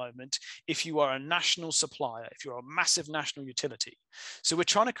works at the moment if you are a national supplier, if you're a massive national utility. So we're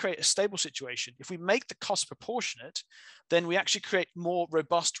trying to create a stable situation. If we make the cost proportionate, then we actually create more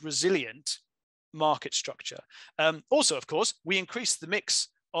robust, resilient market structure. Also, of course, we increase the mix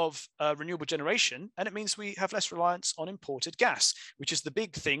of renewable generation, and it means we have less reliance on imported gas, which is the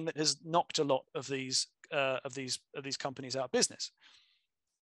big thing that has knocked a lot of these companies out of business.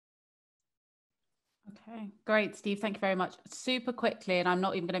 Okay, great, Steve. Thank you very much. Super quickly, and I'm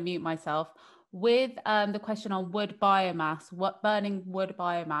not even going to mute myself. With the question on wood biomass, burning wood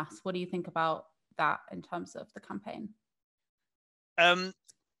biomass, what do you think about that in terms of the campaign?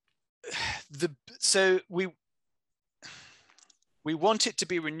 So we want it to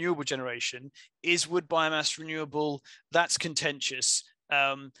be renewable generation. Is wood biomass renewable? That's contentious.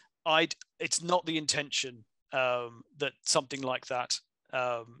 It's not the intention that something like that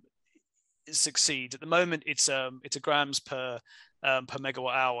succeed. At the moment, it's a grams per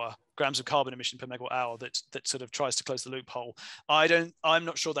megawatt hour, grams of carbon emission per megawatt hour that sort of tries to close the loophole. I'm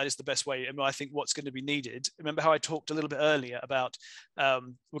not sure that is the best way. I mean, I think what's going to be needed. Remember how I talked a little bit earlier about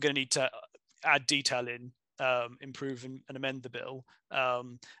we're going to need to add detail in, improve and amend the bill.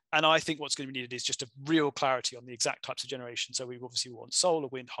 And I think what's going to be needed is just a real clarity on the exact types of generation. So we obviously want solar,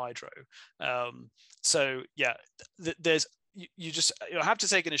 wind, hydro. So yeah, you have to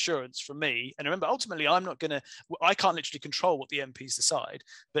take an assurance from me. And remember, ultimately, I can't literally control what the MPs decide,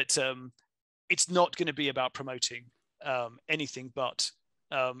 but it's not going to be about promoting anything but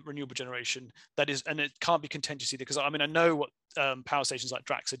renewable generation. That is, and it can't be contentious either, because I mean, I know what power stations like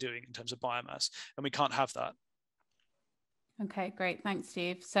Drax are doing in terms of biomass, and we can't have that. Okay, great. Thanks,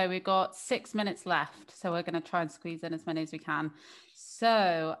 Steve. So we've got 6 minutes left. So we're going to try and squeeze in as many as we can.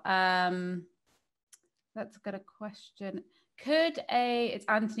 So let's get a question. It's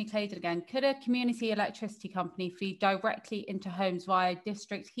Anthony Clayton again. Could a community electricity company feed directly into homes via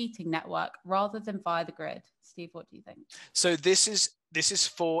district heating network rather than via the grid? Steve, what do you think? So this is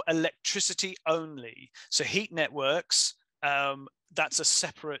for electricity only. So heat networks, that's a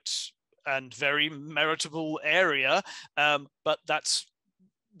separate and very meritable area, but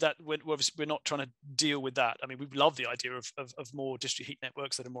we're not trying to deal with that. I mean, we love the idea of more district heat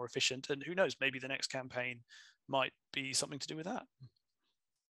networks that are more efficient, and who knows, maybe the next campaign might be something to do with that.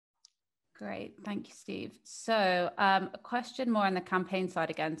 Great, thank you, Steve. So a question more on the campaign side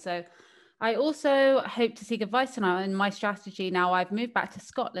again. So I also hope to seek advice tonight on my strategy. Now I've moved back to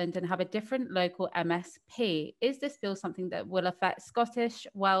Scotland and have a different local MSP. Is this bill something that will affect Scottish,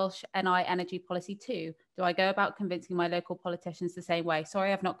 Welsh, NI energy policy too? Do I go about convincing my local politicians the same way?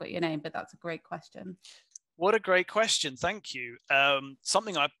 Sorry, I've not got your name, but that's a great question. What a great question. Thank you.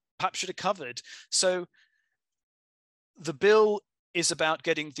 Something I perhaps should have covered. So the bill is about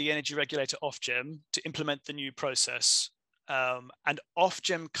getting the energy regulator Ofgem to implement the new process. And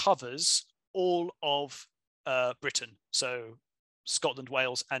Ofgem covers all of Britain, so Scotland,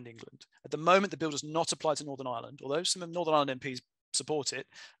 Wales, and England. At the moment, the bill does not apply to Northern Ireland, although some of Northern Ireland MPs support it,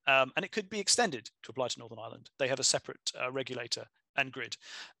 and it could be extended to apply to Northern Ireland. They have a separate regulator and grid.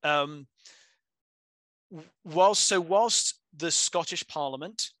 Whilst the Scottish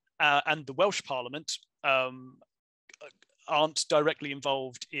Parliament and the Welsh Parliament aren't directly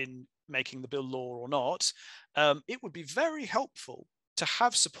involved in making the bill law or not, it would be very helpful to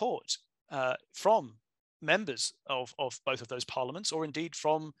have support from members of both of those parliaments, or indeed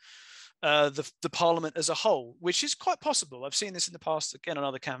from the parliament as a whole, which is quite possible. I've seen this in the past, again, on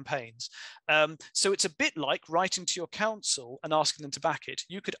other campaigns. So it's a bit like writing to your council and asking them to back it.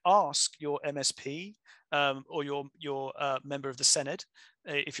 You could ask your MSP or your member of the Senedd,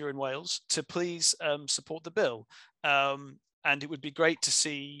 if you're in Wales, to please support the bill. And it would be great to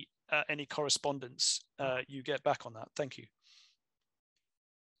see any correspondence you get back on that. Thank you.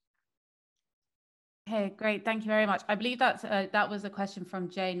 Okay, great. Thank you very much. I believe that's that was a question from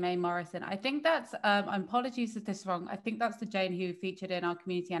Jane May Morrison. I think that's, apologies if this is wrong. I think that's the Jane who featured in our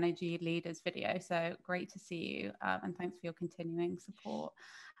Community Energy Leaders video. So great to see you, and thanks for your continuing support.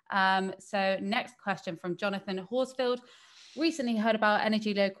 So next question from Jonathan Horsfield. Recently heard about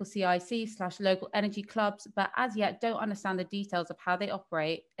Energy Local CIC/local energy clubs, but as yet don't understand the details of how they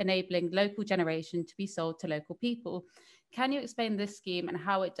operate, enabling local generation to be sold to local people. Can you explain this scheme and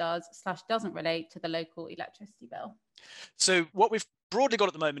how it does/doesn't relate to the local electricity bill? So what we've broadly got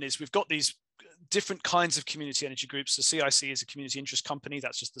at the moment is we've got these different kinds of community energy groups. The CIC is a community interest company.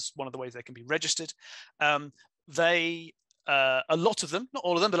 That's just one of the ways they can be registered. A lot of them, not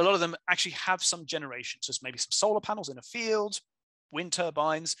all of them, but a lot of them actually have some generation. So it's maybe some solar panels in a field, wind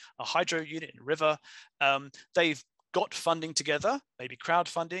turbines, a hydro unit in a river. They've got funding together, maybe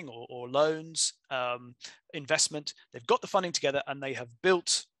crowdfunding or loans, investment. They've got the funding together and they have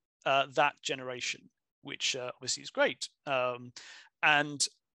built that generation, which obviously is great. And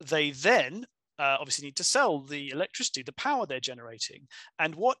they then obviously need to sell the electricity, the power they're generating.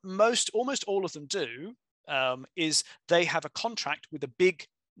 And what almost all of them do is they have a contract with a big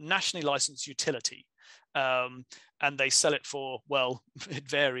nationally licensed utility. And they sell it for, well, it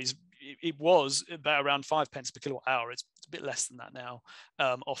varies. It was about around 5 pence per kilowatt hour. It's a bit less than that now,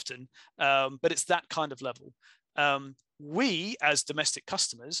 often, but it's that kind of level. We, as domestic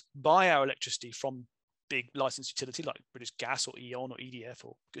customers, buy our electricity from big licensed utility like British Gas or E.ON or EDF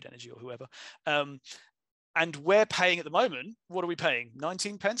or Good Energy or whoever. And we're paying at the moment, what are we paying?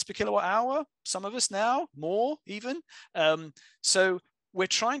 19 pence per kilowatt hour? Some of us now, more even. So we're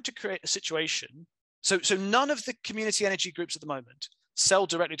trying to create a situation. So none of the community energy groups at the moment sell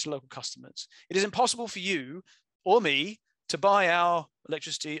directly to local customers. It is impossible for you or me to buy our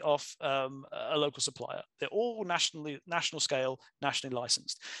electricity off a local supplier. They're all national scale, nationally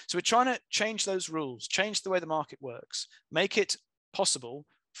licensed. So we're trying to change those rules, change the way the market works, make it possible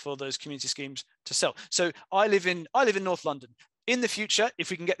for those community schemes to sell. So I live in North London. In the future, if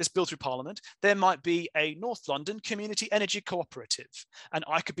we can get this bill through Parliament, there might be a North London community energy cooperative, and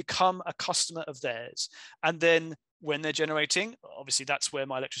I could become a customer of theirs. And then when they're generating, obviously that's where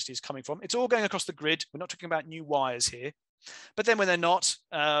my electricity is coming from. It's all going across the grid. We're not talking about new wires here. But then when they're not,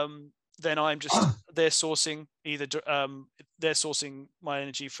 then I'm just, they're sourcing my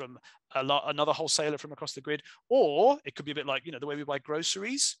energy from another wholesaler from across the grid, or it could be a bit like, the way we buy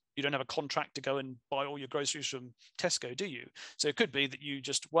groceries. You don't have a contract to go and buy all your groceries from Tesco, do you? So it could be that you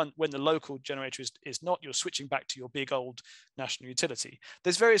just, when the local generator is not, you're switching back to your big old national utility.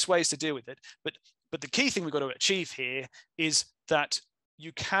 There's various ways to deal with it, but the key thing we've got to achieve here is that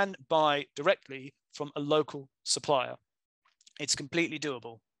you can buy directly from a local supplier. It's completely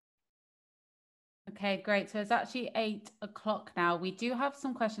doable. Okay, great. So it's actually 8 o'clock now. We do have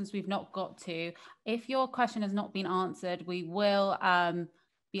some questions we've not got to. If your question has not been answered, we will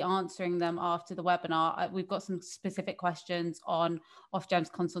be answering them after the webinar. We've got some specific questions on Ofgem's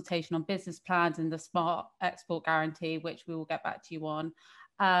consultation on business plans and the smart export guarantee, which we will get back to you on.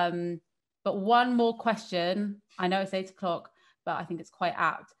 But one more question. I know it's 8 o'clock, but I think it's quite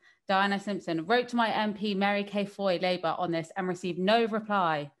apt. Diana Simpson wrote to my MP, Mary Kay Foy, Labour, on this and received no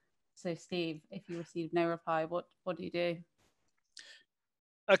reply. So Steve, if you received no reply, what do you do?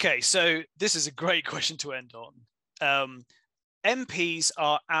 Okay, so this is a great question to end on. MPs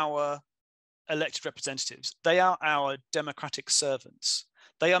are our elected representatives. They are our democratic servants.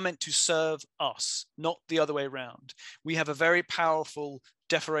 They are meant to serve us, not the other way around. We have a very powerful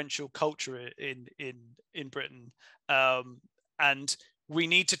deferential culture in Britain, and we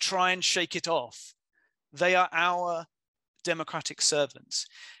need to try and shake it off. They are our democratic servants,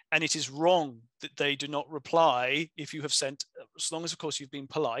 and it is wrong that they do not reply if you have sent, as long as of course you've been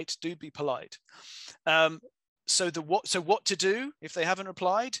polite. Do be polite. So what to do if they haven't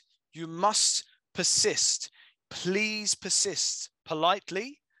replied? You must persist. Please persist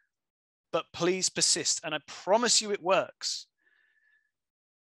politely, but please persist. And I promise you it works.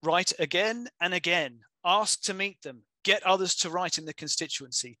 Write again and again. Ask to meet them. Get others to write in the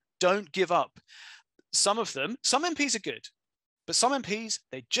constituency. Don't give up. Some MPs are good, but some MPs,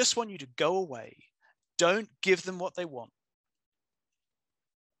 they just want you to go away. Don't give them what they want.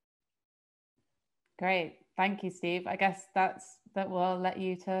 Great. Thank you, Steve. I guess that will let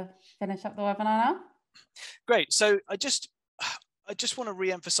you to finish up the webinar now. Great. So I just want to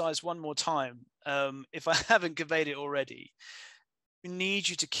re-emphasize one more time, if I haven't conveyed it already, we need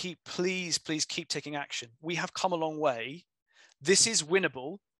you to please keep taking action. We have come a long way. This is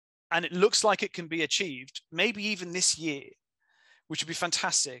winnable, and it looks like it can be achieved, maybe even this year, which would be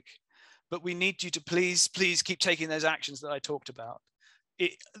fantastic. But we need you to please keep taking those actions that I talked about.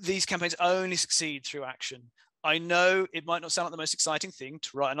 These campaigns only succeed through action. I know it might not sound like the most exciting thing to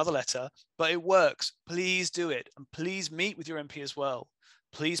write another letter, but it works. Please do it. And please meet with your MP as well.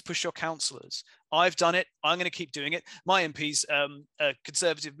 Please push your councillors. I've done it. I'm going to keep doing it. My MP's a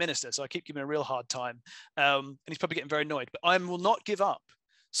Conservative minister, so I keep giving him a real hard time. And he's probably getting very annoyed, but I will not give up.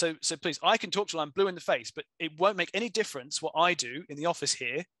 So please, I can talk till I'm blue in the face, but it won't make any difference what I do in the office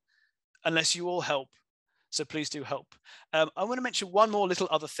here unless you all help. So please do help. I want to mention one more little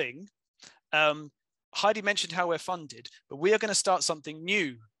other thing. Heidi mentioned how we're funded, but we are going to start something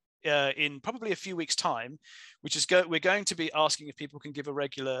new in probably a few weeks' time, which is we're going to be asking if people can give a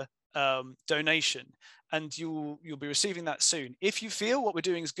regular donation, and you'll be receiving that soon. If you feel what we're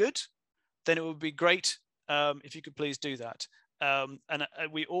doing is good, then it would be great if you could please do that. And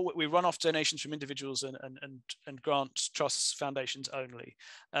we run off donations from individuals and grants, trusts, foundations only.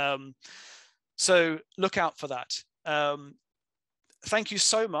 So look out for that. Thank you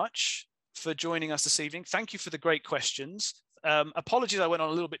so much for joining us this evening. Thank you for the great questions. Apologies, I went on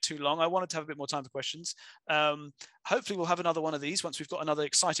a little bit too long. I wanted to have a bit more time for questions. Hopefully we'll have another one of these once we've got another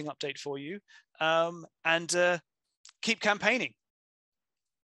exciting update for you. And keep campaigning.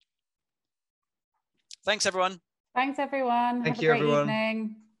 Thanks, everyone. Thanks, everyone. Thank Have you, a great everyone.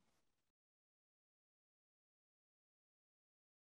 evening.